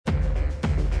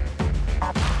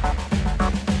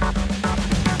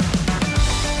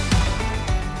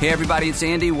Hey everybody, it's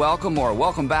Andy.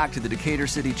 Welcome back to the Decatur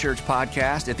City Church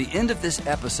podcast. At the end of this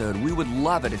episode, we would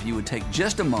love it if you would take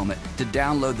just a moment to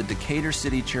download the Decatur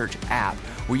City Church app,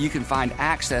 where you can find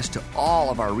access to all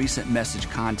of our recent message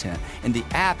content. And the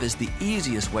app is the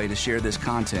easiest way to share this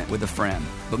content with a friend.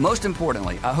 But most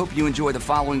importantly, I hope you enjoy the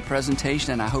following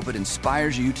presentation, and I hope it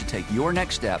inspires you to take your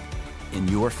next step in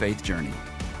your faith journey.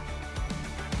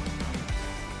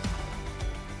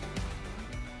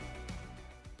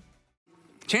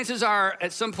 Chances are,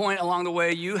 at some point along the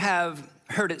way, you have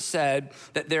heard it said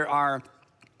that there are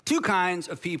two kinds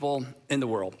of people in the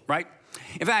world, right?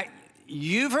 In fact,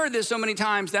 you've heard this so many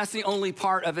times, that's the only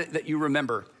part of it that you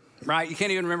remember, right? You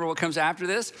can't even remember what comes after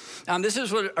this. This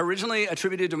is what originally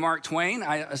attributed to Mark Twain.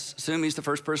 I assume he's the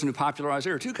first person who popularized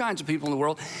there are two kinds of people in the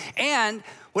world. And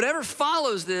whatever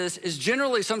follows this is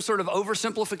generally some sort of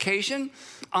oversimplification,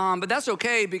 but that's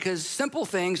okay because simple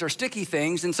things are sticky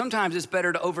things, and sometimes it's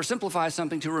better to oversimplify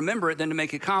something to remember it than to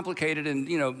make it complicated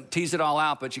and, tease it all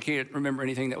out, but you can't remember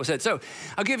anything that was said. So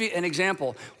I'll give you an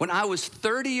example. When I was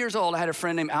 30 years old, I had a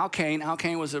friend named Al Kane. Al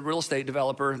Kane was a real estate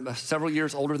developer, several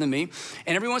years older than me,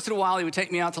 and every once in a while he would take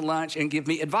me out to lunch and give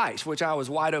me advice, which I was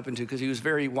wide open to because he was a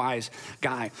very wise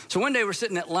guy. So one day we're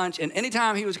sitting at lunch, and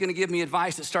anytime he was going to give me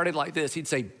advice that started like this, he'd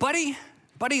say, buddy,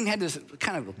 and had this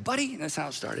kind of a buddy, and that's how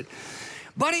it started.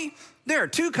 Buddy, there are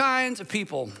two kinds of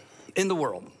people in the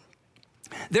world.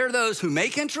 There are those who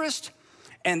make interest,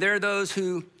 and there are those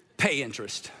who pay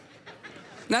interest.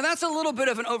 Now that's a little bit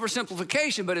of an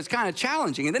oversimplification, but it's kind of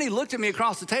challenging. And then he looked at me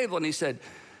across the table and he said,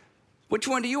 which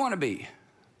one do you want to be?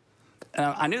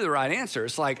 I knew the right answer.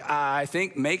 It's like, I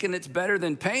think making it's better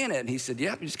than paying it. And he said,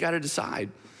 yep, you just got to decide.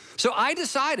 So I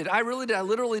decided, I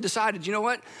literally decided, you know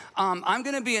what? I'm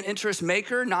going to be an interest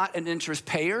maker, not an interest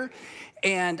payer.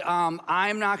 And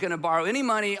I'm not going to borrow any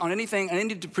money on anything, on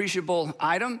any depreciable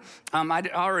item. I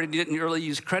already didn't really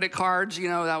use credit cards,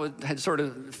 had sort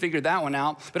of figured that one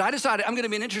out. But I decided I'm going to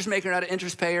be an interest maker, not an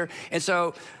interest payer. And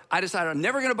so I decided I'm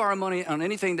never going to borrow money on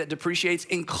anything that depreciates,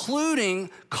 including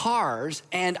cars.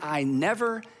 And I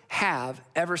never have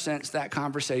ever since that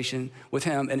conversation with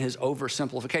him and his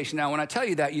oversimplification. Now, when I tell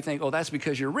you that, you think, oh, that's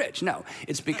because you're rich. No,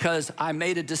 it's because I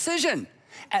made a decision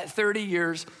at 30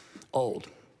 years old.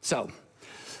 So,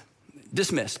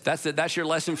 dismissed. That's your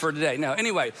lesson for today. No,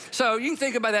 anyway, so you can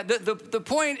think about that. The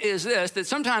point is this, that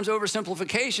sometimes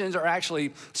oversimplifications are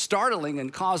actually startling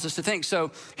and cause us to think.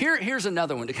 So here's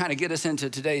another one to kind of get us into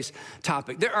today's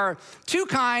topic. There are two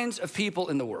kinds of people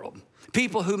in the world.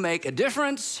 People who make a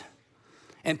difference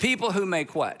and people who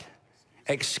make what?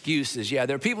 Excuses. Yeah,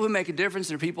 there are people who make a difference,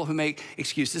 there are people who make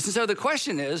excuses. And so the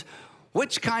question is,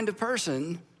 which kind of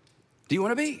person do you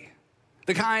want to be?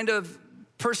 The kind of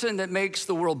person that makes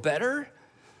the world better?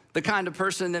 The kind of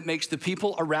person that makes the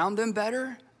people around them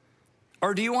better?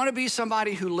 Or do you want to be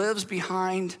somebody who lives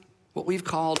behind what we've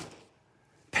called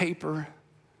paper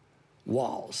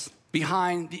walls?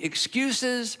 Behind the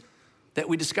excuses that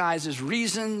we disguise as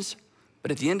reasons,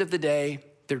 but at the end of the day,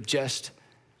 they're just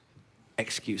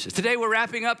excuses. Today we're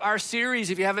wrapping up our series,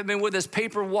 if you haven't been with us,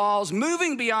 Paper Walls,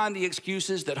 moving beyond the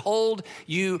excuses that hold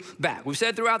you back. We've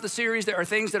said throughout the series there are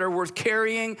things that are worth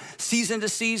carrying season to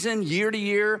season, year to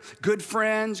year, good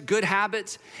friends, good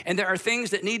habits, and there are things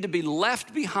that need to be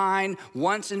left behind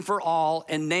once and for all,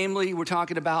 and namely we're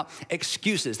talking about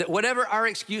excuses, that whatever our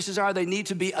excuses are, they need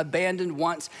to be abandoned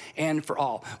once and for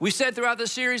all. We said throughout the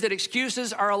series that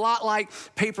excuses are a lot like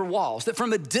paper walls, that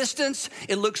from a distance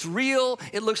it looks real,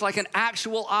 it looks like an actual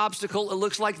obstacle. It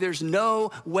looks like there's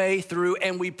no way through,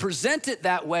 and we present it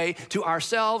that way to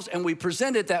ourselves, and we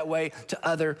present it that way to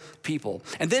other people.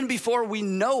 And then before we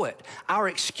know it, our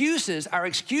excuses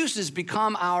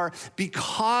become our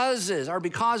becauses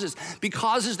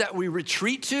that we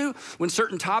retreat to when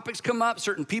certain topics come up,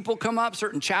 certain people come up,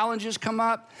 certain challenges come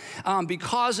up,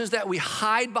 becauses that we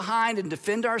hide behind and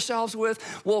defend ourselves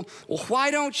with. Well,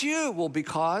 why don't you? Well,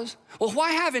 because. Well,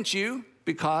 why haven't you?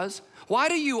 Because. Why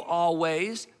do you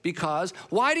always? Because.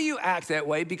 Why do you act that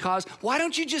way? Because. Why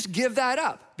don't you just give that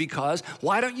up? Because.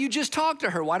 Why don't you just talk to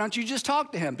her? Why don't you just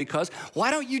talk to him? Because.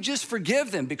 Why don't you just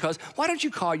forgive them? Because. Why don't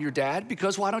you call your dad?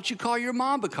 Because. Why don't you call your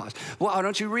mom? Because. Why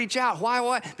don't you reach out?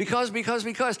 Why? Because.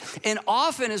 And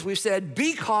often, as we've said,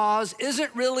 because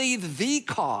isn't really the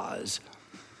cause.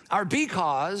 Our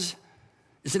because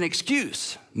is an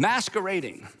excuse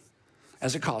masquerading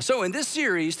as a cause. So in this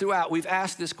series throughout, we've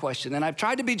asked this question, and I've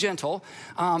tried to be gentle.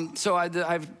 So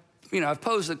I've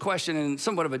posed the question in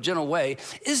somewhat of a gentle way.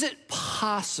 Is it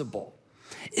possible?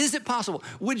 Is it possible?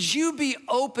 Would you be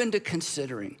open to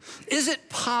considering? Is it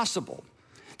possible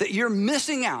that you're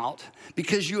missing out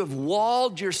because you have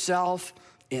walled yourself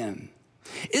in?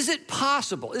 Is it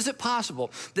possible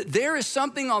that there is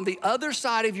something on the other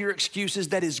side of your excuses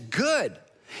that is good?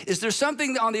 Is there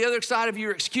something on the other side of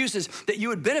your excuses that you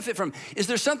would benefit from? Is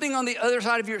there something on the other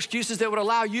side of your excuses that would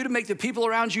allow you to make the people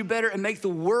around you better and make the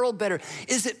world better?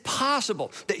 Is it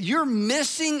possible that you're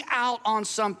missing out on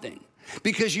something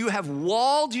because you have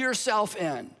walled yourself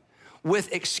in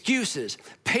with excuses,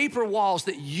 paper walls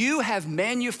that you have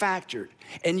manufactured,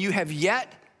 and you have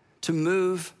yet to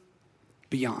move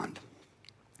beyond?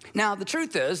 Now, the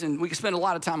truth is, and we can spend a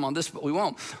lot of time on this, but we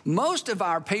won't, most of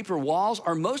our paper walls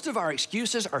or most of our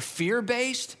excuses are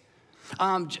fear-based.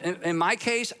 In my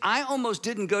case, I almost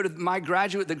didn't go to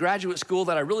the graduate school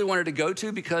that I really wanted to go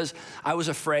to because I was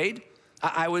afraid.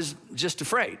 I was just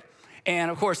afraid.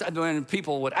 And of course, when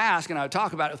people would ask and I would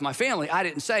talk about it with my family, I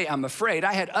didn't say I'm afraid.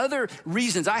 I had other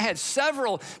reasons. I had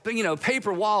several,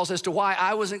 paper walls as to why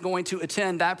I wasn't going to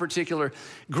attend that particular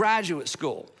graduate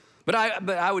school. But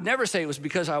I would never say it was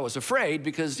because I was afraid,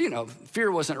 because,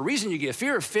 fear wasn't a reason you give.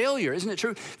 Fear of failure, isn't it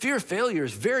true? Fear of failure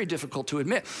is very difficult to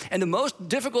admit. And the most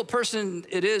difficult person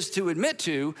it is to admit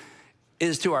to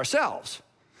is to ourselves.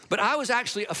 But I was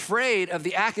actually afraid of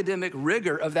the academic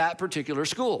rigor of that particular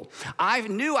school. I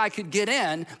knew I could get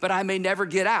in, but I may never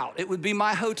get out. It would be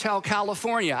my Hotel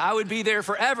California. I would be there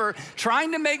forever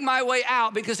trying to make my way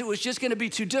out because it was just gonna be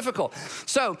too difficult.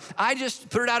 So I just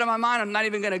put it out of my mind. I'm not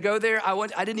even gonna go there.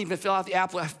 I didn't even fill out I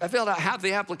filled out half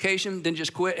the application, then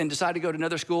just quit and decided to go to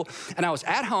another school. And I was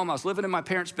at home, I was living in my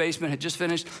parents' basement, had just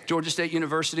finished Georgia State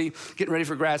University, getting ready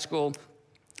for grad school.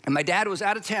 And my dad was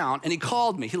out of town, and he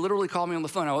called me. He literally called me on the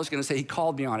phone. I was gonna say he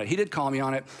called me on it. He did call me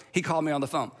on it. He called me on the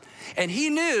phone. And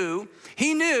he knew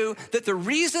that the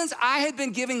reasons I had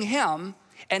been giving him,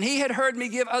 and he had heard me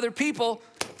give other people,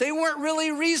 they weren't really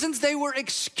reasons, they were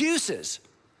excuses.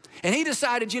 And he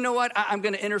decided, you know what, I'm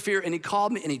gonna interfere, and he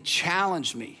called me and he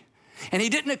challenged me. And he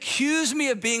didn't accuse me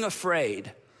of being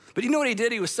afraid. But you know what he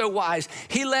did? He was so wise.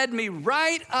 He led me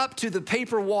right up to the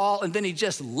paper wall, and then he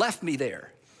just left me there.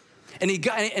 And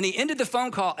he ended the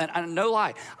phone call, and no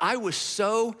lie, I was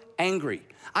so angry.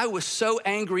 I was so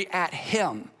angry at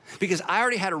him because I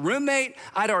already had a roommate.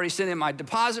 I'd already sent in my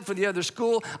deposit for the other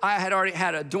school. I had already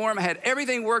had a dorm. I had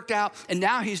everything worked out. And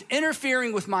now he's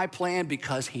interfering with my plan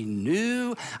because he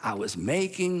knew I was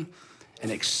making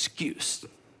an excuse.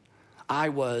 I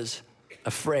was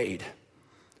afraid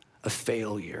of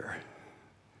failure.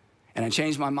 And I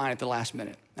changed my mind at the last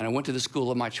minute. And I went to the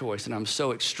school of my choice, and I'm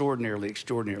so extraordinarily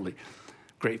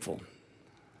grateful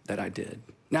that I did.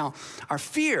 Now, our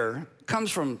fear comes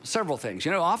from several things.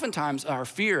 Oftentimes our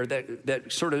fear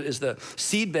that sort of is the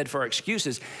seedbed for our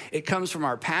excuses, it comes from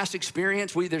our past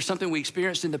experience. There's something we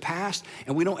experienced in the past,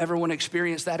 and we don't ever want to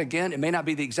experience that again. It may not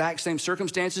be the exact same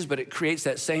circumstances, but it creates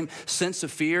that same sense of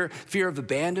fear of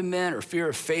abandonment, or fear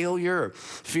of failure, or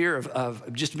fear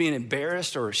of just being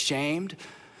embarrassed or ashamed.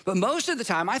 But most of the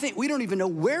time, I think we don't even know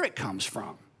where it comes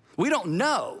from. We don't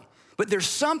know, but there's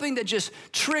something that just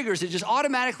triggers, it just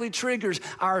automatically triggers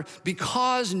our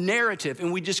because narrative,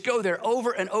 and we just go there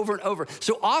over and over and over.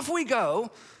 So off we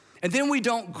go, and then we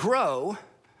don't grow,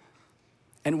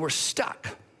 and we're stuck.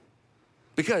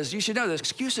 Because you should know that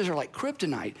excuses are like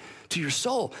kryptonite to your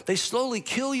soul. They slowly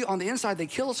kill you on the inside. They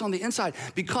kill us on the inside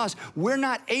because we're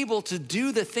not able to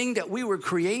do the thing that we were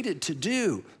created to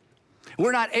do.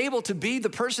 We're not able to be the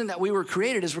person that we were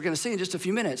created, as we're gonna see in just a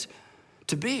few minutes,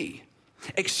 to be.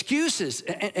 Excuses,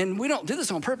 and we don't do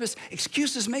this on purpose,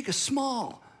 excuses make us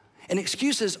small. And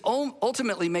excuses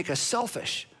ultimately make us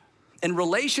selfish. And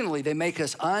relationally, they make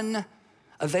us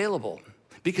unavailable.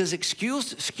 Because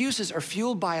excuses are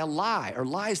fueled by a lie, or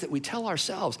lies that we tell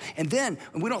ourselves. And then,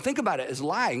 when we don't think about it as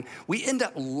lying, we end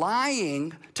up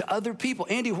lying to other people.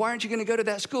 Andy, why aren't you gonna go to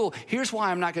that school? Here's why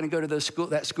I'm not gonna go to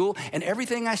that school. And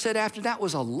everything I said after that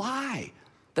was a lie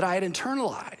that I had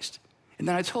internalized. And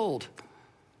then I told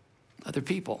other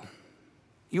people.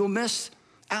 You'll miss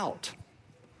out.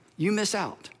 You miss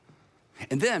out.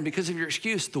 And then, because of your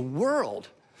excuse, the world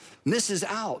misses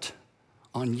out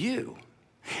on you.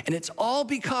 And it's all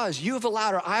because you have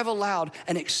allowed, or I've allowed,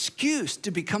 an excuse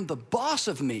to become the boss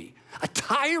of me, a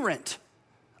tyrant,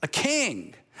 a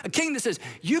king that says,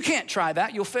 you can't try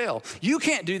that, you'll fail. You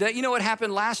can't do that, you know what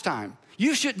happened last time.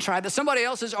 You shouldn't try that. Somebody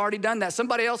else has already done that.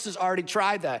 Somebody else has already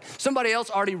tried that. Somebody else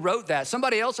already wrote that.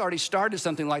 Somebody else already started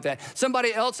something like that.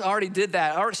 Somebody else already did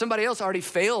that, or somebody else already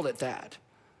failed at that.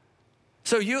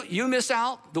 So you miss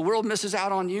out, the world misses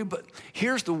out on you, but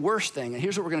here's the worst thing, and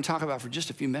here's what we're gonna talk about for just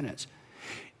a few minutes.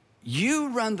 You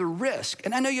run the risk,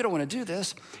 and I know you don't want to do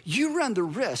this, you run the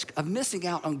risk of missing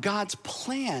out on God's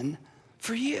plan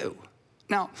for you.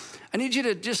 Now, I need you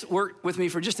to just work with me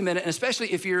for just a minute, and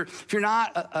especially if you're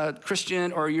not a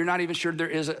Christian or you're not even sure there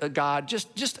is a God,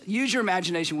 just use your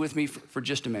imagination with me for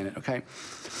just a minute, okay?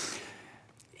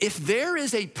 If there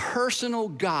is a personal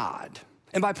God,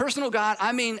 and by personal God,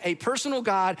 I mean a personal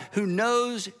God who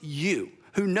knows you,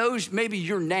 who knows maybe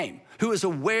your name, who is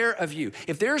aware of you.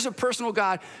 If there's a personal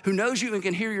God who knows you and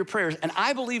can hear your prayers, and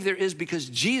I believe there is because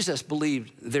Jesus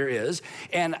believed there is,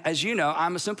 and as you know,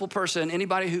 I'm a simple person.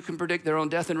 Anybody who can predict their own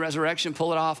death and resurrection,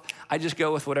 pull it off, I just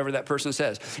go with whatever that person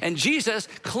says. And Jesus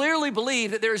clearly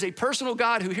believed that there is a personal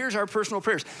God who hears our personal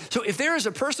prayers. So if there is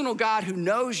a personal God who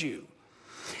knows you,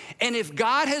 and if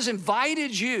God has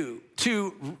invited you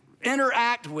to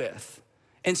interact with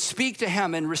and speak to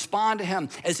him and respond to him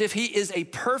as if he is a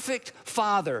perfect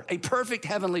father, a perfect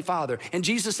heavenly father. And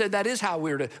Jesus said that is how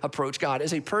we're to approach God,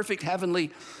 as a perfect heavenly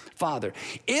father.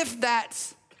 If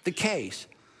that's the case,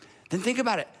 then think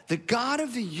about it. The God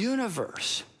of the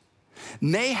universe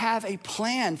may have a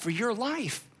plan for your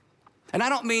life. And I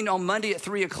don't mean on Monday at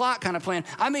 3 o'clock kind of plan.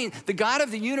 I mean, the God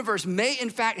of the universe may in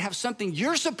fact have something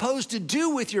you're supposed to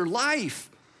do with your life.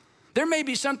 There may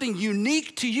be something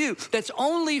unique to you that's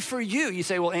only for you. You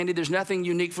say, well, Andy, there's nothing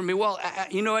unique for me. Well,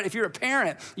 you know what? If you're a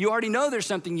parent, you already know there's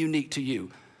something unique to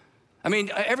you. I mean,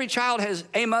 every child has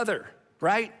a mother,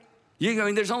 right? I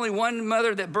mean, there's only one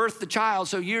mother that birthed the child.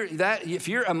 So if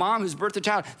you're a mom who's birthed a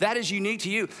child, that is unique to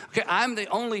you. Okay, I'm the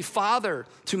only father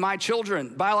to my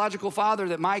children, biological father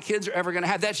that my kids are ever gonna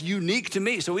have. That's unique to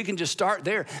me, so we can just start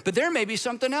there. But there may be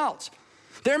something else.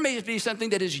 There may be something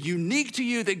that is unique to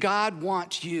you that God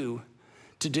wants you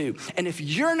to do. And if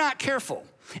you're not careful,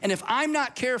 and if I'm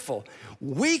not careful,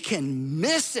 we can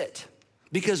miss it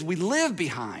because we live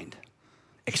behind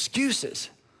excuses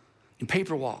and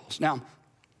paper walls. Now,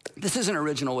 this isn't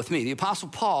original with me. The Apostle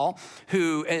Paul,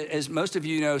 who, as most of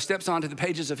you know, steps onto the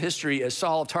pages of history as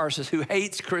Saul of Tarsus, who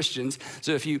hates Christians.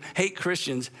 So if you hate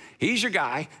Christians, he's your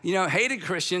guy. You know, hated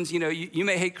Christians. You know, you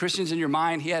may hate Christians in your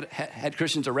mind. He had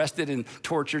Christians arrested and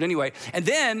tortured anyway. And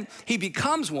then he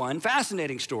becomes one,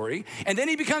 fascinating story, and then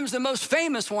he becomes the most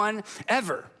famous one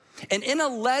ever. And in a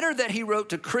letter that he wrote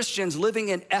to Christians living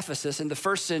in Ephesus in the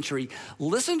first century,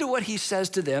 listen to what he says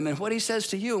to them and what he says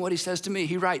to you and what he says to me.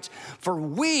 He writes,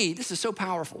 this is so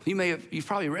powerful. You've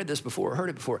probably read this before,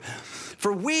 heard it before.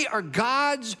 For we are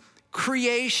God's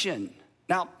creation.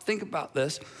 Now, think about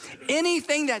this.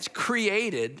 Anything that's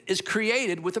created is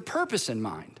created with a purpose in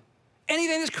mind.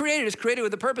 Anything that's created is created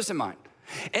with a purpose in mind.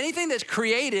 Anything that's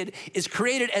created is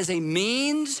created as a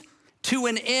means to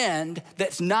an end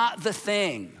that's not the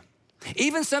thing.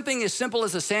 Even something as simple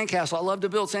as a sandcastle. I love to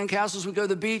build sandcastles. We go to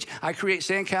the beach, I create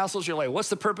sandcastles. You're like, what's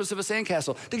the purpose of a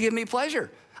sandcastle? To give me pleasure.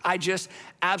 I just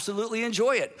absolutely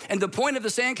enjoy it. And the point of the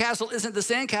sandcastle isn't the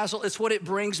sandcastle, it's what it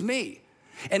brings me.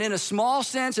 And in a small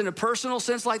sense, in a personal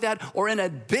sense like that, or in a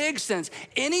big sense,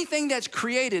 anything that's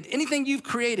created, anything you've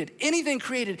created, anything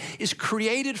created is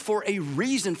created for a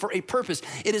reason, for a purpose.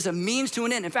 It is a means to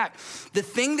an end. In fact, the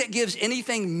thing that gives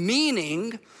anything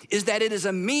meaning is that it is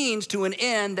a means to an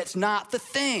end that's not the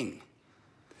thing.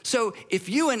 So if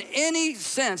you in any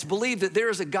sense believe that there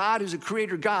is a God who's a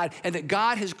creator God and that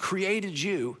God has created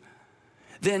you,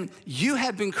 then you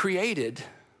have been created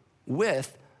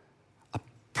with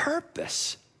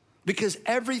purpose, because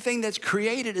everything that's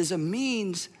created is a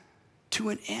means to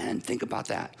an end. Think about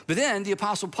that. But then the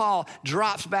Apostle Paul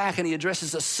drops back and he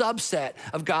addresses a subset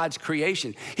of God's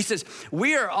creation. He says,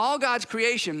 we are all God's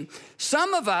creation.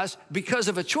 Some of us, because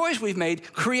of a choice we've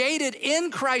made, created in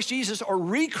Christ Jesus or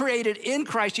recreated in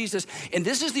Christ Jesus. And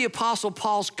this is the Apostle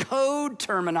Paul's code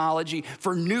terminology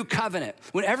for new covenant.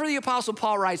 Whenever the Apostle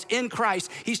Paul writes in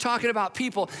Christ, he's talking about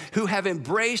people who have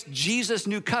embraced Jesus'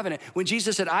 new covenant. When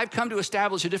Jesus said, I've come to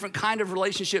establish a different kind of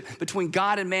relationship between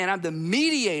God and man. I'm the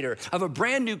mediator of a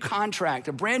brand new contract,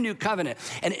 a brand new covenant.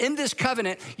 And in this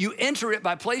covenant, you enter it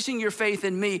by placing your faith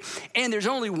in me. And there's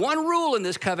only one rule in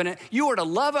this covenant. You are to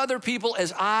love other people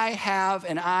as I have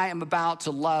and I am about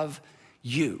to love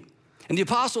you. And the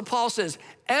Apostle Paul says,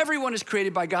 everyone is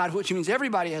created by God, which means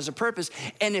everybody has a purpose.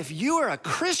 And if you are a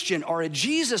Christian or a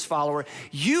Jesus follower,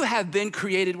 you have been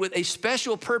created with a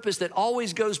special purpose that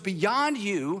always goes beyond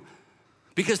you,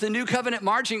 because the new covenant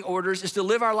marching orders is to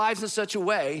live our lives in such a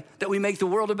way that we make the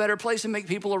world a better place and make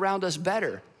people around us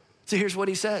better. So here's what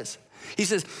he says. He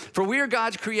says, for we are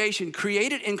God's creation,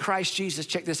 created in Christ Jesus,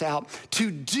 check this out,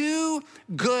 to do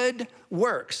good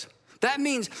works. That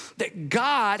means that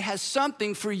God has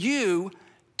something for you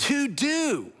to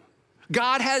do.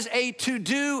 God has a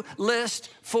to-do list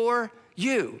for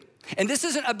you. And this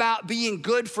isn't about being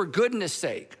good for goodness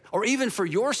sake or even for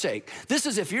your sake. This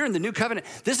is, if you're in the new covenant,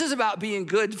 this is about being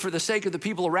good for the sake of the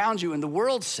people around you and the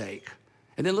world's sake.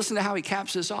 And then listen to how he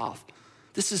caps this off.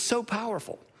 This is so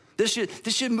powerful. This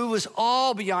should move us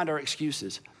all beyond our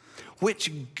excuses,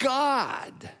 which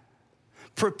God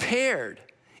prepared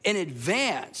in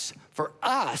advance for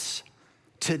us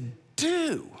to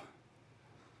do.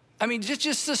 I mean,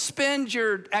 just suspend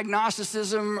your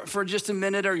agnosticism for just a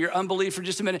minute or your unbelief for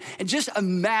just a minute and just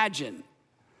imagine.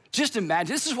 Just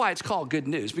imagine. This is why it's called good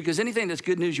news, because anything that's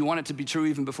good news, you want it to be true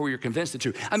even before you're convinced it's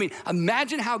true. I mean,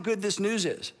 imagine how good this news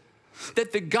is,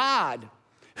 that the God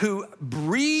who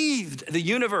breathed the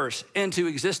universe into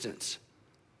existence,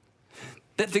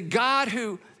 that the God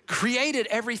who created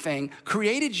everything,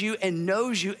 created you and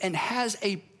knows you and has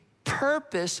a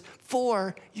purpose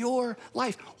for your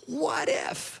life. What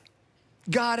if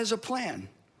God has a plan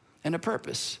and a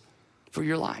purpose for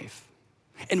your life?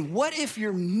 And what if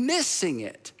you're missing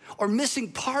it or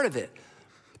missing part of it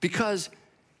because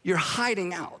you're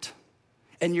hiding out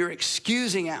and you're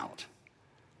excusing out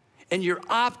and you're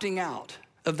opting out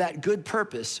of that good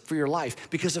purpose for your life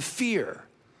because of fear,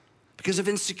 because of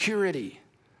insecurity,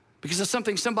 because of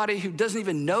somebody who doesn't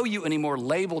even know you anymore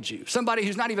labeled you, somebody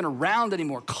who's not even around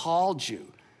anymore called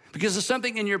you, because of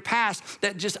something in your past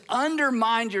that just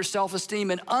undermined your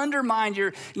self-esteem and undermined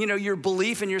your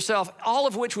belief in yourself, all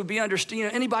of which would be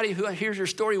understood. Anybody who hears your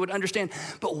story would understand.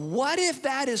 But what if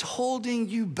that is holding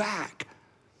you back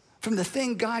from the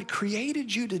thing God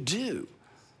created you to do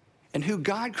and who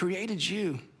God created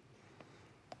you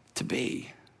to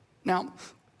be? Now,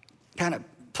 kind of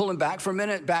pulling back for a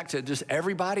minute, back to just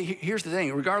everybody. Here's the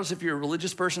thing, regardless if you're a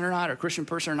religious person or not, or a Christian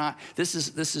person or not, this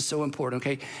is so important,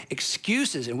 okay?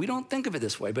 Excuses, and we don't think of it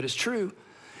this way, but it's true.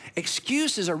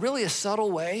 Excuses are really a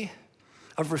subtle way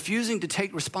of refusing to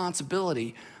take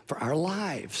responsibility for our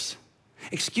lives.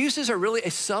 Excuses are really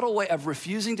a subtle way of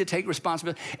refusing to take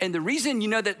responsibility. And the reason you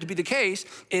know that to be the case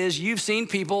is you've seen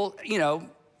people,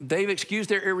 they've excused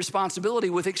their irresponsibility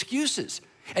with excuses.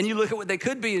 And you look at what they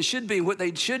could be and should be, and what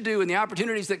they should do and the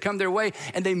opportunities that come their way,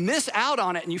 and they miss out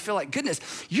on it, and you feel like, goodness,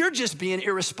 you're just being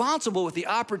irresponsible with the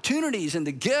opportunities and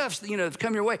the gifts that have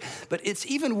come your way. But it's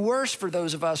even worse for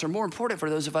those of us, or more important for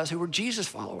those of us who are Jesus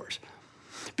followers.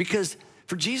 Because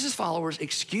for Jesus followers,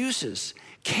 excuses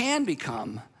can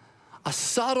become a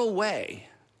subtle way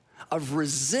of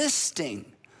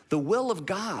resisting the will of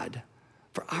God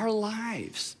for our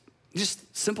lives.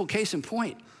 Just simple case in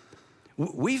point.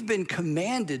 We've been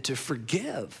commanded to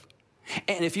forgive.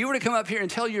 And if you were to come up here and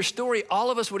tell your story,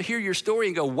 all of us would hear your story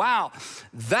and go, wow,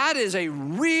 that is a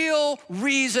real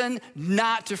reason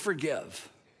not to forgive.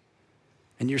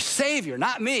 And your Savior,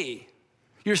 not me,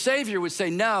 your Savior would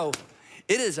say, no,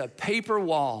 it is a paper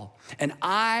wall, and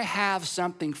I have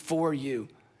something for you.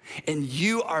 And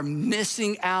you are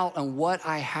missing out on what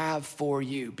I have for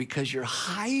you because you're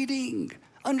hiding,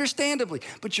 understandably,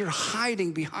 but you're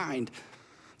hiding behind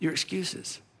your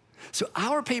excuses. So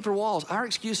our paper walls, our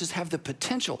excuses have the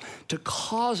potential to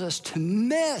cause us to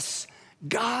miss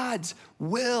God's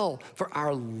will for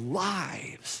our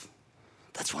lives.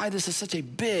 That's why this is such a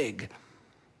big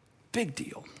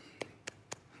deal.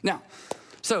 Now,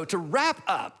 so to wrap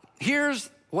up, here's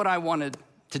what I wanted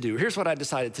to do. Here's what I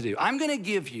decided to do. I'm gonna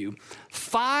give you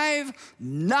 5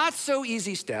 not so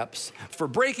easy steps for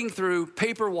breaking through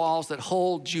paper walls that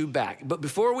hold you back. But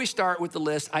before we start with the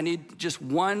list, I need just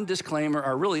one disclaimer,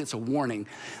 or really it's a warning.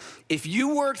 If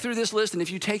you work through this list and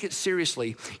if you take it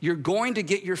seriously, you're going to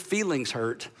get your feelings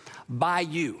hurt by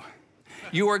you.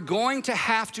 You are going to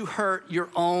have to hurt your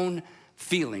own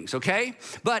feelings, okay?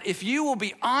 But if you will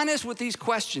be honest with these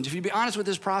questions, if you be honest with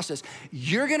this process,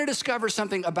 you're gonna discover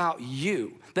something about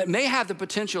you that may have the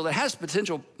potential, that has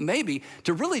potential maybe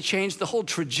to really change the whole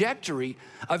trajectory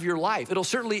of your life. It'll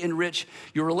certainly enrich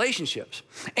your relationships.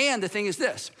 And the thing is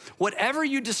this, whatever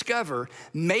you discover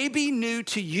may be new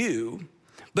to you,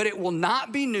 but it will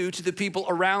not be new to the people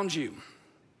around you.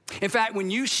 In fact, when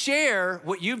you share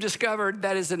what you've discovered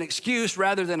that is an excuse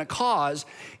rather than a cause,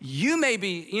 you may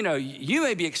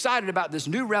be excited about this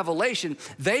new revelation.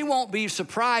 They won't be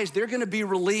surprised. They're gonna be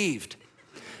relieved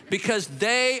because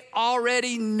they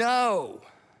already know,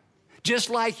 just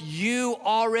like you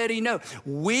already know.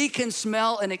 We can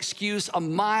smell an excuse a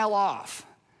mile off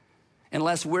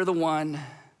unless we're the one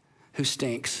who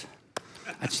stinks.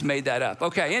 I just made that up.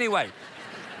 Okay, anyway.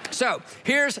 So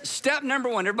here's step number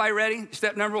one. Everybody ready?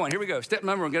 Step number one. Here we go. Step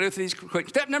number one. Gotta go through these quick.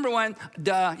 Step number one, you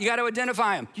gotta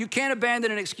identify them. You can't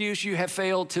abandon an excuse you have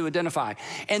failed to identify.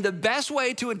 And the best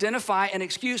way to identify an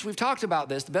excuse, we've talked about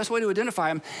this, the best way to identify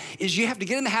them is you have to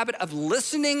get in the habit of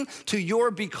listening to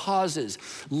your becauses.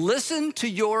 Listen to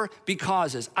your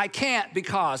becauses. I can't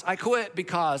because, I quit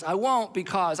because, I won't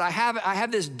because, I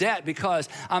have this debt because,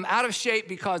 I'm out of shape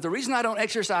because, the reason I don't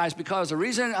exercise because, the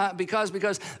reason because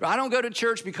I don't go to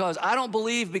church because, I don't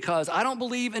believe because, I don't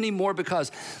believe anymore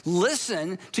because.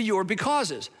 Listen to your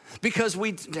becauses. Because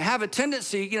we have a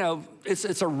tendency,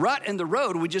 it's a rut in the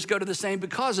road. We just go to the same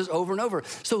becauses over and over.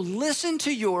 So listen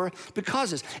to your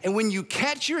becauses. And when you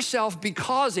catch yourself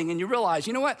becausing and you realize,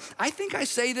 you know what? I think I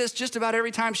say this just about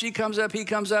every time she comes up, he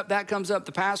comes up, that comes up,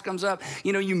 the past comes up.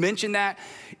 You mention that.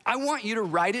 I want you to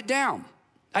write it down.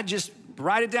 I just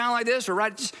write it down like this or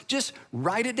just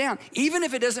write it down. Even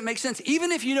if it doesn't make sense,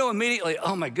 even if you know immediately,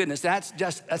 oh my goodness,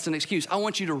 that's an excuse. I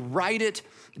want you to write it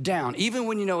down, even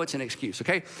when you know it's an excuse,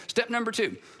 okay? Step number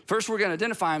two, first we're gonna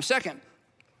identify them. Second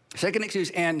excuse,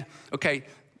 and okay,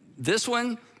 this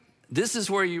is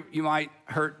where you might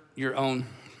hurt your own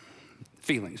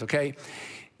feelings, okay?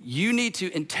 You need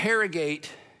to interrogate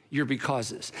your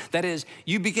becauses. That is,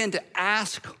 you begin to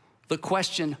ask the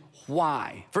question,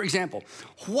 why? For example,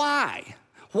 why?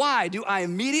 Why do I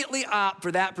immediately opt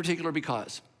for that particular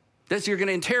because? You're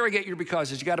gonna interrogate your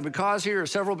becauses. You got a because here or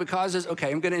several becauses? Okay,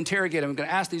 I'm gonna interrogate them. I'm gonna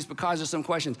ask these becauses some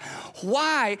questions.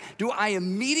 Why do I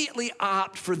immediately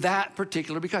opt for that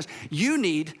particular because? You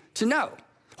need to know.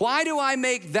 Why do I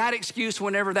make that excuse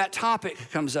whenever that topic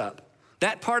comes up?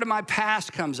 That part of my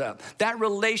past comes up. That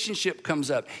relationship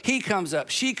comes up. He comes up,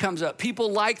 she comes up.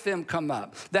 People like them come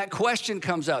up. That question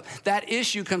comes up. That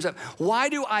issue comes up. Why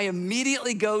do I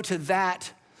immediately go to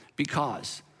that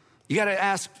because? You gotta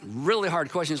ask really hard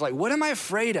questions like, what am I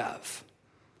afraid of?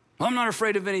 Well, I'm not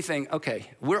afraid of anything. Okay,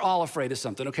 we're all afraid of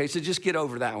something, okay? So just get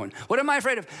over that one. What am I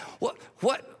afraid of?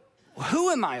 Who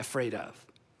am I afraid of?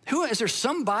 Is there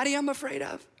somebody I'm afraid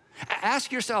of?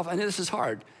 Ask yourself, I know this is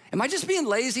hard, am I just being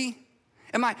lazy?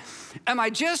 Am I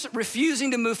just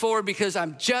refusing to move forward because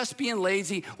I'm just being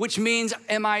lazy, which means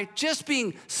am I just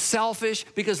being selfish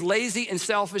because lazy and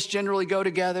selfish generally go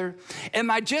together?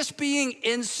 Am I just being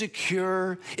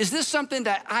insecure? Is this something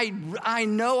that I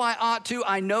know I ought to,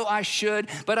 I know I should,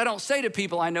 but I don't say to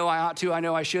people I know I ought to, I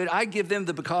know I should. I give them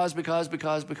the because.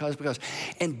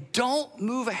 And don't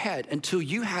move ahead until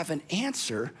you have an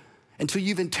answer, until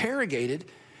you've interrogated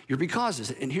your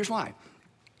becauses. And here's why.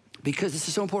 Because this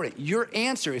is so important. Your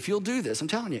answer, if you'll do this, I'm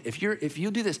telling you, if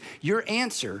you'll do this, your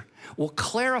answer will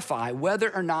clarify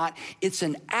whether or not it's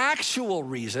an actual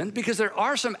reason, because there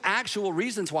are some actual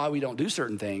reasons why we don't do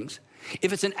certain things.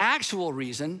 If it's an actual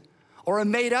reason or a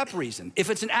made up reason,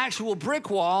 if it's an actual brick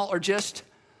wall or just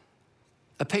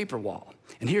a paper wall.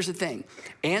 And here's the thing,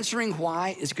 answering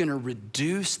why is gonna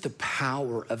reduce the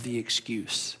power of the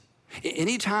excuse.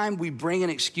 Anytime we bring an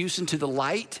excuse into the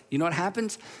light, you know what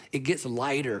happens? It gets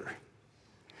lighter.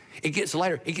 It gets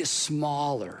lighter. It gets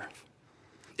smaller.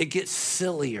 It gets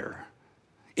sillier.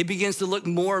 It begins to look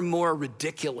more and more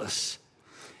ridiculous.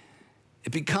 It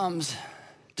becomes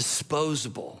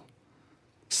disposable.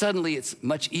 Suddenly, it's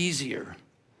much easier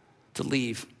to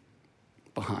leave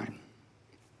behind.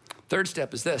 Third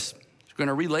step is this. You're going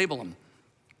to relabel them.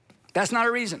 That's not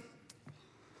a reason.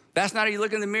 That's not how you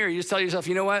look in the mirror. You just tell yourself,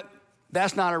 you know what?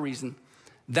 That's not a reason.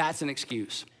 That's an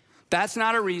excuse. That's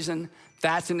not a reason.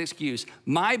 That's an excuse.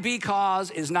 My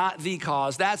because is not the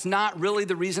cause. That's not really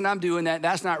the reason I'm doing that.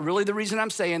 That's not really the reason I'm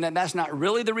saying that. That's not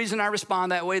really the reason I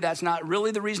respond that way. That's not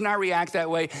really the reason I react that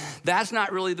way. That's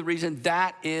not really the reason.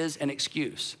 That is an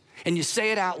excuse. And you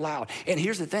say it out loud. And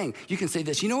here's the thing. You can say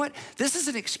this. You know what? This is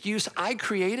an excuse I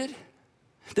created.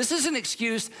 This is an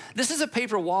excuse. This is a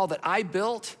paper wall that I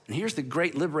built. And here's the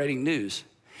great liberating news.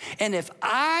 And if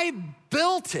I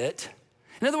built it,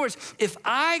 in other words, if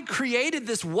I created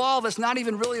this wall that's not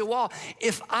even really a wall,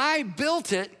 if I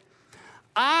built it,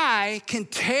 I can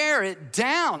tear it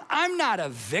down. I'm not a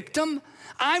victim.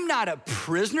 I'm not a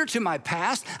prisoner to my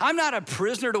past. I'm not a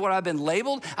prisoner to what I've been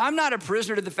labeled. I'm not a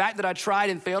prisoner to the fact that I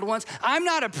tried and failed once. I'm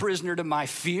not a prisoner to my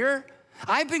fear.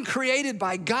 I've been created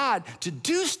by God to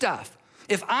do stuff.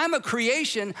 If I'm a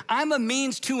creation, I'm a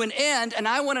means to an end, and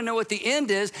I want to know what the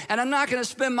end is, and I'm not going to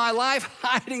spend my life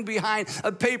hiding behind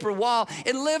a paper wall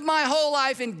and live my whole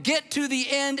life and get to the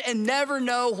end and never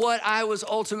know what I was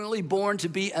ultimately born to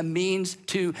be a means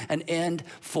to an end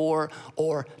for,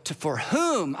 or for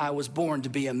whom I was born to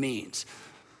be a means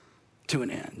to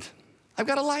an end. I've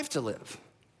got a life to live.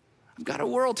 I've got a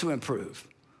world to improve.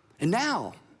 And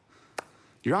now,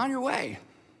 you're on your way.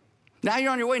 Now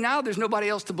you're on your way. Now there's nobody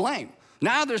else to blame.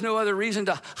 Now there's no other reason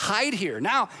to hide here.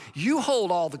 Now you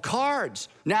hold all the cards.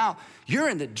 Now you're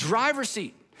in the driver's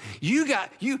seat. You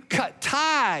cut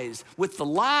ties with the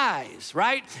lies,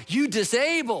 right? You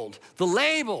disabled the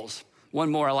labels.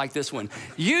 One more, I like this one.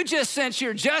 You just sent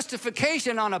your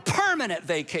justification on a permanent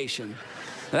vacation.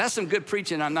 Now, that's some good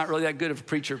preaching. I'm not really that good of a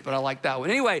preacher, but I like that one.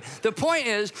 Anyway, the point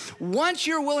is, once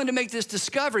you're willing to make this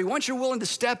discovery, once you're willing to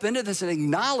step into this and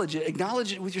acknowledge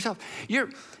it with yourself,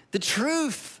 the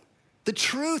truth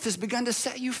has begun to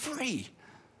set you free.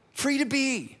 Free to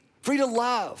be, free to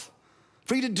love,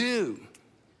 free to do,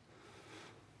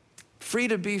 free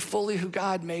to be fully who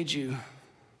God made you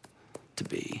to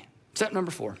be. Step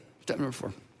number four.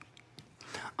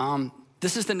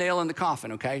 This is the nail in the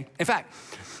coffin, okay? In fact,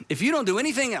 if you don't do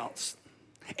anything else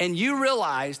and you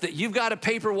realize that you've got a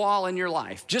paper wall in your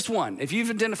life, just one, if you've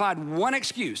identified one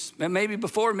excuse, and maybe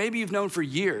before, maybe you've known for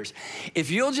years, if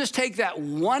you'll just take that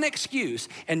one excuse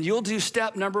and you'll do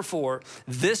step number 4,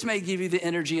 this may give you the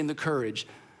energy and the courage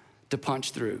to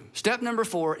punch through. Step number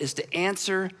 4 is to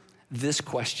answer this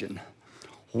question.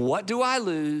 What do I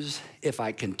lose if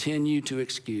I continue to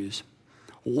excuse?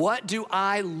 What do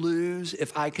I lose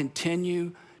if I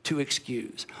continue to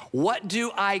excuse? What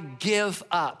do I give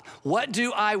up? What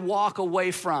do I walk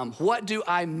away from? What do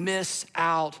I miss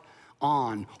out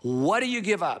on? What do you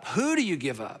give up? Who do you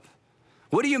give up?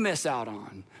 What do you miss out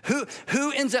on?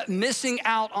 Who ends up missing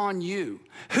out on you?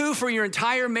 Who for your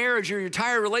entire marriage or your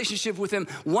entire relationship with them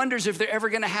wonders if they're ever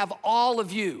gonna have all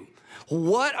of you?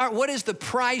 What is the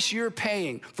price you're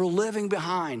paying for living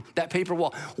behind that paper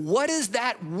wall? What is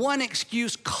that one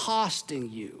excuse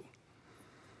costing you?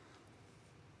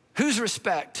 Whose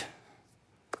respect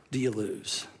do you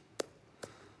lose?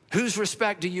 Whose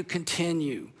respect do you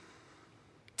continue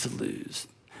to lose?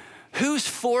 Who's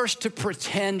forced to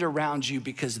pretend around you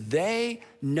because they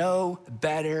know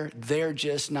better, they're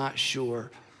just not sure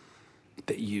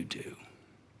that you do?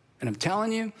 And I'm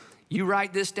telling you, you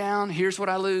write this down, here's what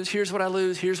I lose, here's what I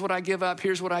lose, here's what I give up,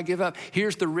 here's what I give up,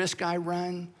 here's the risk I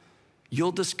run.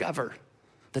 You'll discover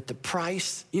that the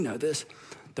price, you know this,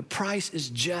 the price is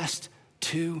just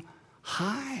too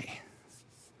high.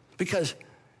 Because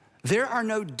there are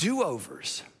no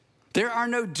do-overs. There are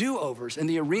no do-overs in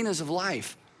the arenas of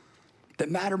life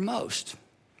that matter most.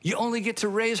 You only get to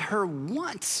raise her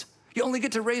once. You only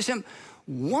get to raise him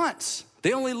once.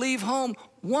 They only leave home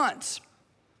once.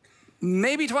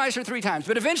 Maybe twice or 3 times,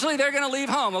 but eventually they're gonna leave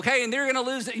home, okay? And they're gonna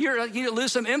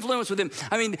lose some influence with them.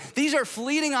 I mean, these are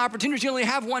fleeting opportunities. You only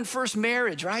have one first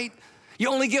marriage, right? You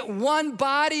only get one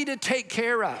body to take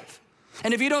care of.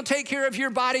 And if you don't take care of your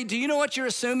body, do you know what you're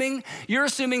assuming? You're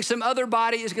assuming some other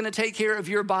body is gonna take care of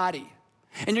your body.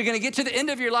 And you're gonna get to the end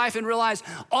of your life and realize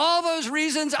all those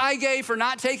reasons I gave for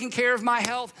not taking care of my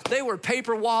health, they were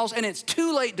paper walls and it's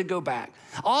too late to go back.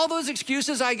 All those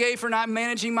excuses I gave for not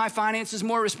managing my finances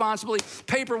more responsibly,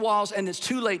 paper walls, and it's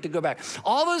too late to go back.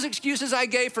 All those excuses I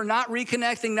gave for not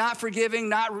reconnecting, not forgiving,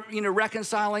 not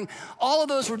reconciling, all of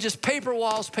those were just paper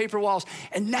walls.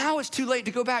 And now it's too late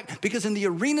to go back because in the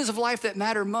arenas of life that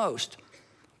matter most,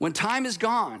 when time is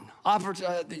gone,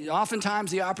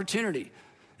 oftentimes the opportunity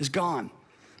is gone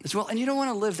as well. And you don't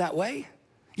want to live that way.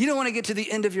 You don't want to get to the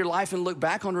end of your life and look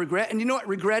back on regret. And you know what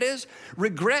regret is?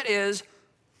 Regret is,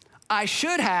 I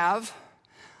should have,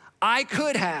 I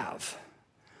could have,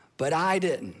 but I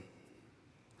didn't.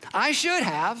 I should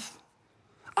have,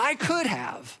 I could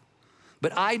have,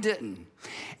 but I didn't.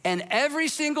 And every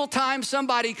single time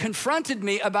somebody confronted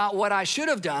me about what I should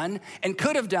have done and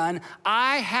could have done,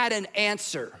 I had an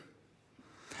answer.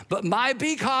 But my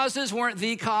becauses weren't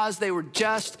the cause, they were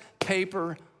just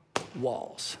paper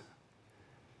walls.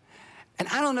 And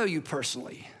I don't know you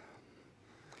personally,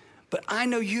 but I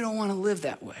know you don't want to live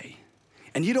that way.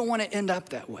 And you don't want to end up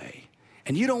that way.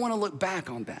 And you don't want to look back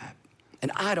on that.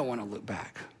 And I don't want to look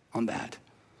back on that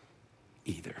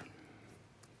either.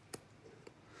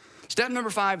 Step number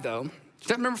 5, though,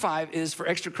 step number 5 is for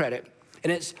extra credit,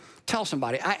 and it's tell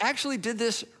somebody. I actually did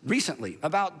this recently,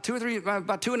 about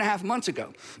 2.5 months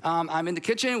ago. I'm in the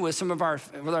kitchen with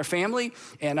our family,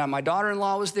 and my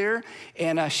daughter-in-law was there,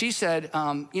 and she said,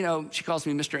 she calls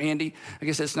me Mr. Andy. I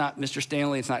guess it's not Mr.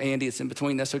 Stanley, it's not Andy, it's in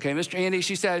between, that's okay. Mr. Andy,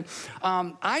 she said,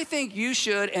 I think you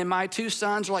should, and my 2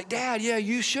 sons are like, Dad, yeah,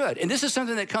 you should. And this is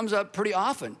something that comes up pretty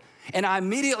often. And I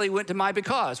immediately went to my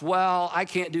because. Well, I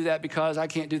can't do that because, I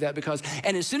can't do that because.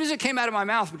 And as soon as it came out of my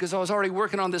mouth, because I was already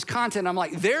working on this content, I'm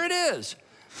like, there it is.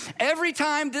 Every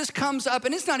time this comes up,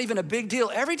 and it's not even a big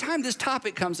deal, every time this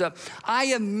topic comes up,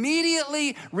 I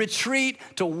immediately retreat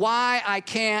to why I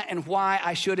can't and why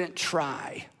I shouldn't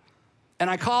try. And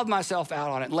I called myself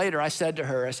out on it. Later, I said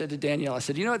to Danielle, I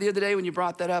said, you know what, the other day when you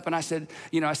brought that up, and I said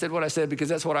what I said because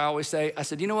that's what I always say. I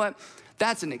said, you know what,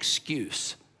 that's an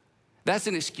excuse. That's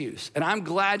an excuse. And I'm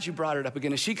glad you brought it up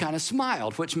again. And she kind of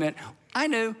smiled, which meant I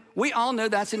knew. We all know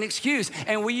that's an excuse.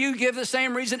 And will you give the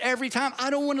same reason every time? I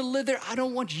don't want to live there. I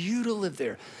don't want you to live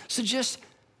there. So just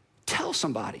tell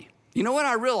somebody. You know what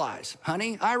I realize,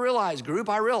 honey? I realize, group,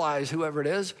 I realize whoever it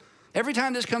is. Every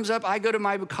time this comes up, I go to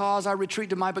my because, I retreat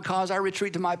to my because, I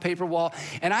retreat to my paper wall.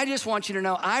 And I just want you to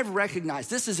know I've recognized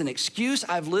this is an excuse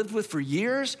I've lived with for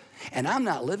years, and I'm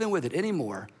not living with it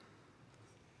anymore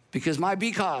because my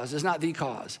because is not the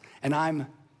cause, and I'm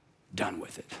done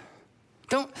with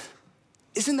it.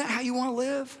 Isn't that how you want to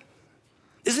live?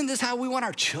 Isn't this how we want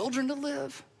our children to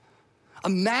live?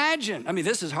 Imagine,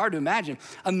 this is hard to imagine.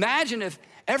 Imagine if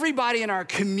everybody in our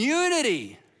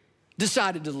community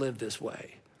decided to live this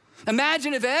way.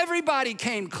 Imagine if everybody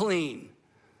came clean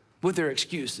with their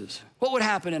excuses. What would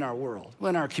happen in our world,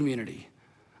 in our community,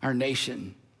 our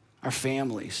nation, our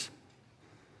families?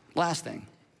 Last thing,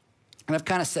 and I've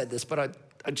kind of said this, but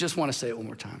I just want to say it one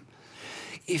more time.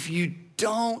 If you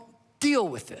don't deal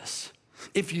with this,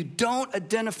 if you don't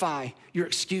identify your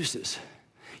excuses,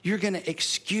 you're going to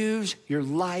excuse your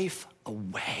life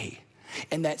away.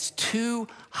 And that's too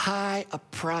high a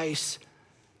price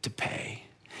to pay.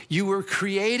 You were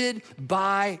created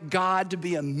by God to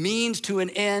be a means to an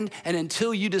end, and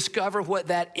until you discover what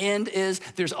that end is,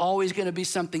 there's always going to be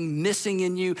something missing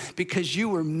in you because you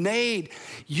were made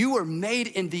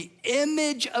in the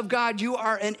image of God. You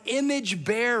are an image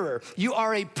bearer. You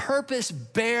are a purpose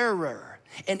bearer.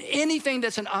 And anything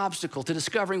that's an obstacle to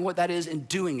discovering what that is and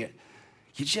doing it,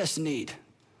 you just need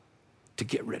to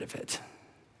get rid of it.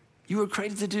 You were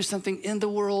created to do something in the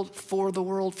world, for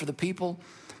the people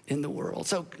in the world.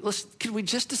 So can we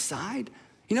just decide,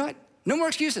 you know what? No more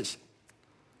excuses.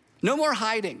 No more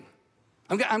hiding.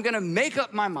 I'm gonna make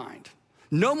up my mind.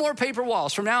 No more paper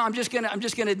walls. From now, I'm just gonna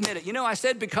admit it. You know, I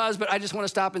said because, but I just wanna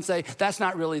stop and say, that's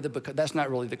not really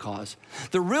the cause.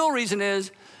 The real reason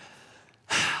is,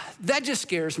 that just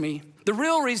scares me. The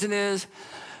real reason is,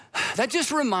 that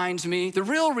just reminds me. The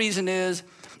real reason is,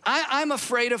 I'm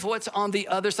afraid of what's on the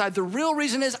other side. The real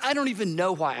reason is, I don't even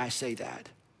know why I say that.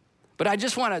 But I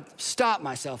just want to stop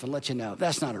myself and let you know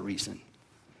that's not a reason.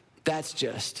 That's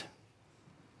just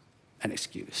an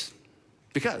excuse.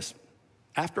 Because,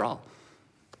 after all,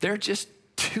 there are just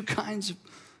two kinds of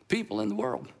people in the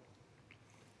world.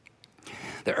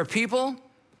 There are people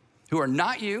who are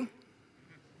not you,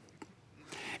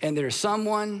 and there's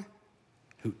someone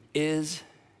who is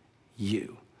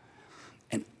you.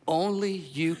 And only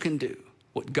you can do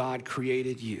what God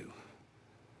created you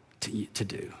to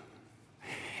do.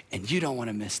 And you don't want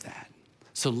to miss that.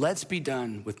 So let's be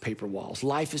done with paper walls.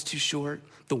 Life is too short.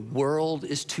 The world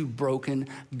is too broken.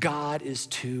 God is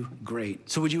too great.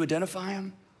 So would you identify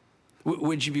him?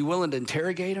 Would you be willing to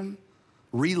interrogate him?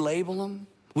 Relabel him?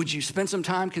 Would you spend some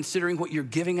time considering what you're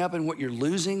giving up and what you're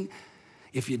losing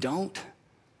if you don't?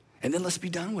 And then let's be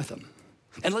done with him.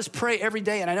 And let's pray every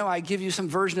day. And I know I give you some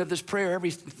version of this prayer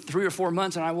every 3 or 4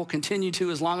 months, and I will continue to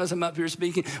as long as I'm up here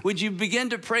speaking. Would you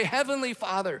begin to pray, Heavenly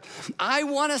Father, I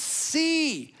want to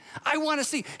see.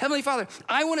 Heavenly Father,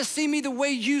 I want to see me the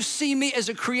way you see me as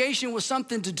a creation with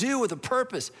something to do, with a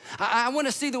purpose. I want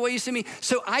to see the way you see me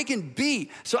so I can be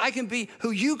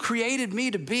who you created me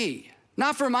to be.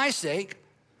 Not for my sake,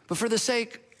 but for the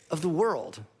sake of the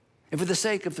world and for the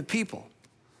sake of the people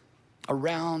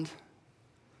around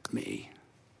me.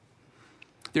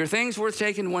 There are things worth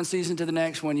taking one season to the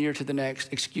next, 1 year to the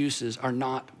next. Excuses are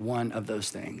not one of those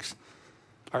things.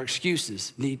 Our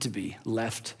excuses need to be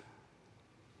left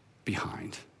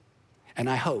behind. And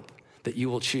I hope that you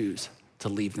will choose to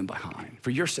leave them behind for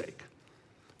your sake,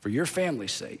 for your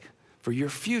family's sake, for your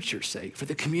future's sake, for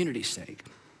the community's sake,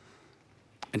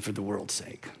 and for the world's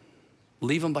sake.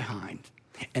 Leave them behind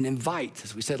and invite,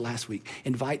 as we said last week,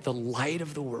 invite the light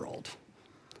of the world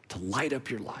to light up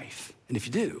your life. And if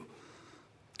you do,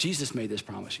 Jesus made this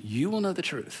promise. You will know the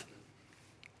truth,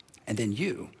 and then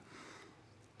you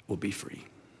will be free.